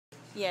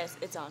Yes,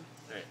 it's on.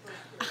 Alright.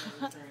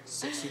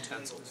 6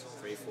 utensils,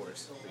 3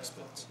 forks, 3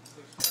 spoons.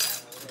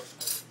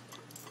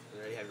 You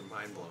already have your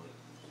mind blown.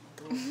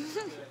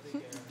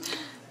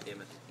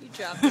 Damn it. You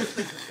dropped it.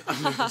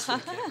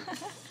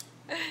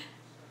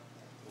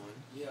 One.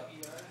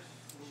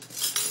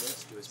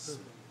 Let's do a spoon.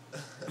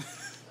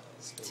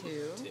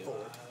 2. 2.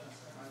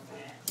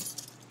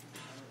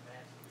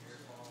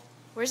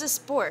 Where's a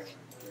spork?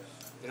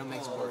 They don't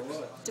make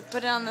sporks. To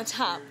put it on the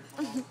top.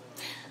 That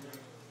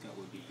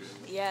would be good.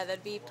 Yeah,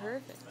 that'd be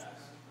perfect. So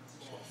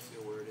I'll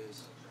feel where it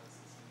is.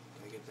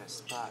 Gotta get that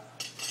spot.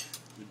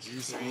 The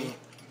juice. 3.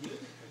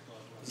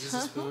 Is this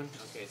a spoon?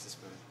 Okay, it's a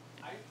spoon.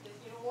 You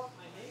know what?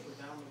 My neighbor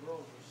down the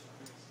road was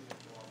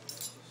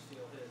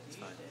steal his. It's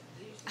fine.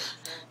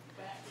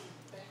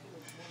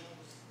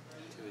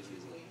 2 is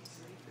easy.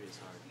 3 is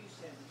hard.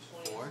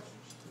 4.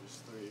 There's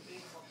 3.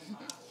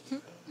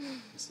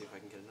 Let's see if I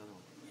can get another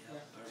one.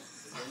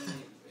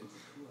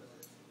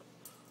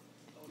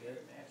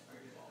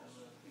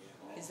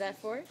 Is that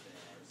 4?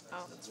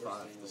 Oh. That's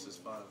 5. This is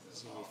 5. This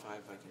is gonna be 5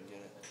 if I can get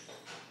it.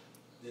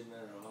 Didn't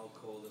matter how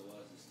cold it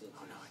was, it still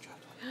Oh no, I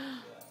dropped one.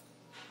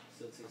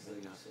 still tastes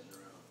like you're sitting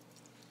around.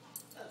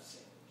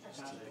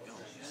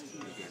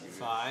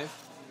 5.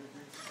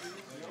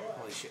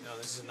 Holy shit, no,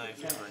 this is a knife.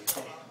 Never mind.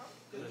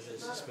 What is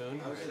this, a spoon?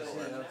 I don't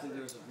think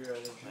there was a beer I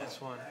didn't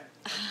Last one.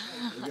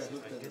 We got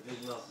hooked on the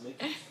big mouth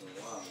Mickey for a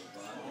while.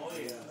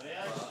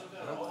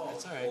 Oh,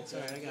 that's alright, it's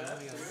alright, I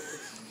got it.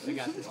 I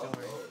got this, don't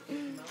worry.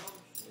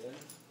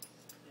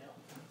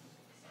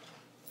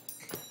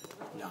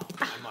 No,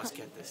 I must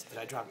get this. Did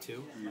I drop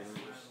 2?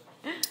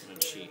 I'm gonna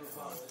cheat.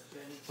 Hold on.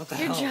 What the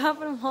You're hell?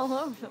 dropping them all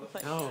over the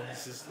place. No,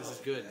 this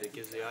is good. It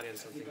gives the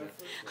audience something to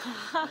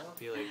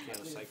be like,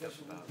 psyched up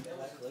about. I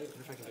wonder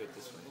if I can do it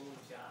this way.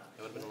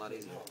 That would have been a lot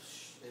easier.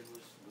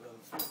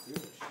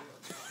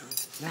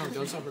 No,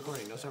 don't stop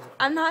recording. Don't stop recording.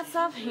 I'm not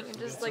stopping.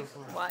 Just like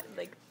what?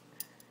 Like.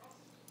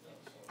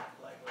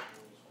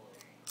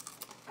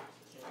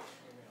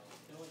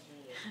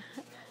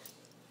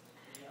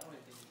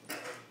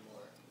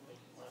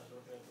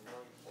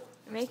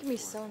 You're making me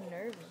so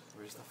nervous.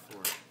 Where's the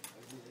fork?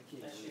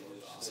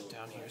 Is it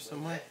down here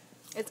somewhere?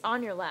 It's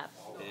on your lap.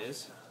 It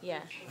is? Yeah.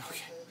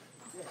 Okay.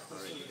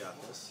 Alright, you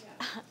got this.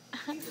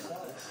 Cannot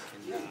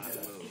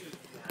move.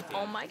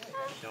 Oh my god.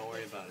 Don't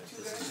worry about it.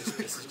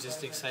 This is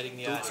just exciting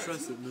the Don't audience.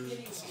 stress it, man.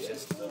 This is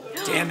just.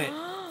 Damn it!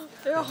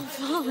 They're all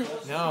falling.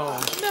 No.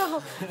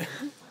 No.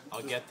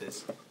 I'll get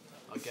this.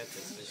 I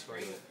swear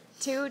to you.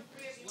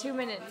 2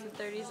 minutes and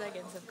 30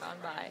 seconds have gone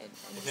by, and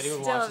If you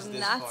anyone still watches have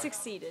this not far-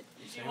 succeeded.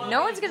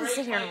 No one's gonna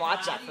sit here and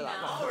watch that for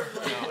that long. No,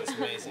 it's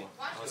amazing.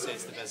 I'll say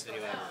it's the best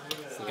video ever.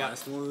 We got.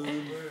 Last one.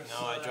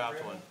 No, I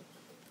dropped one.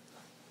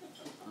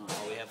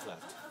 All we have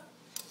left.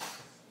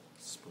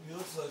 Spoon.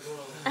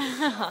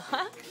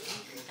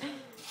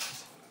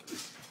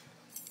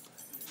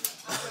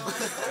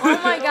 Oh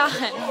my god. I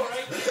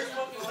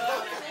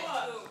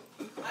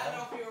don't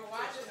know if you were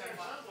watching or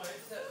not, but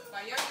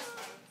my youngest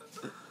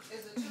one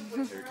is a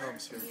 2.0. Here it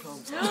comes. Here it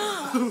comes.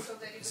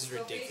 This is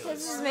ridiculous.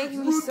 This is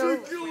making me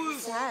so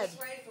sad.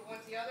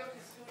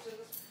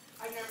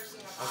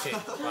 Okay,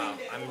 wow.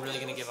 I'm really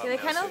gonna give up They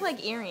now. kind of look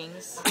like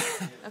earrings.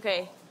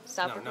 Okay,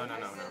 stop. No. No.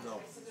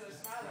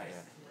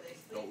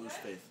 Don't lose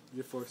faith.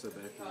 Your forks are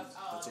backwards.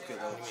 That's okay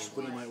though.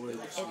 But it might work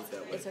sweet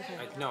that way. It's okay.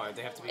 No,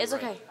 they have to be. It's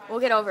right. okay.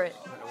 We'll get over it.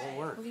 It won't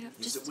work. We'll get over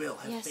Yes, just, it will.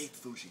 Have yes. faith,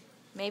 Fuji.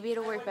 Maybe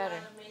it'll work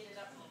better.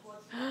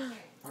 Oh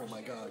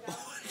my god. I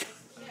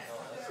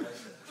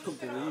don't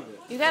believe it.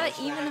 You gotta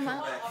even them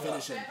out.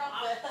 Finish him.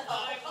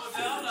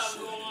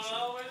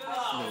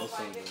 No, it's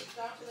not good.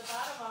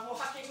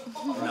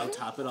 Now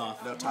top it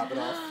off.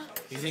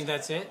 You think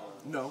that's it?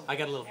 No. I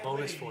got a little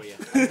bonus for you.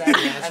 And then,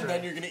 That's and right.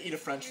 then you're gonna eat a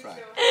French fry.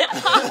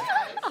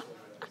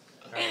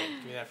 Alright,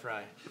 give me that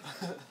fry.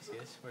 See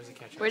this? Where's the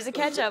ketchup? Where's the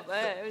ketchup?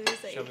 I was gonna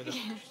say. Show me the.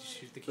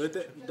 Shoot the Right camera.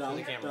 there. Down.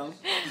 the camera. Down.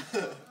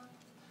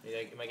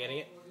 Am I getting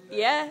it?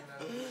 Yeah.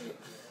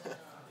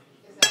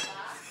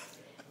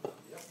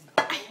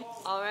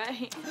 All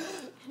right.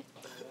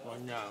 Well,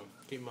 no.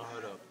 Keep my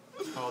hood up.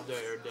 All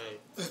day or day.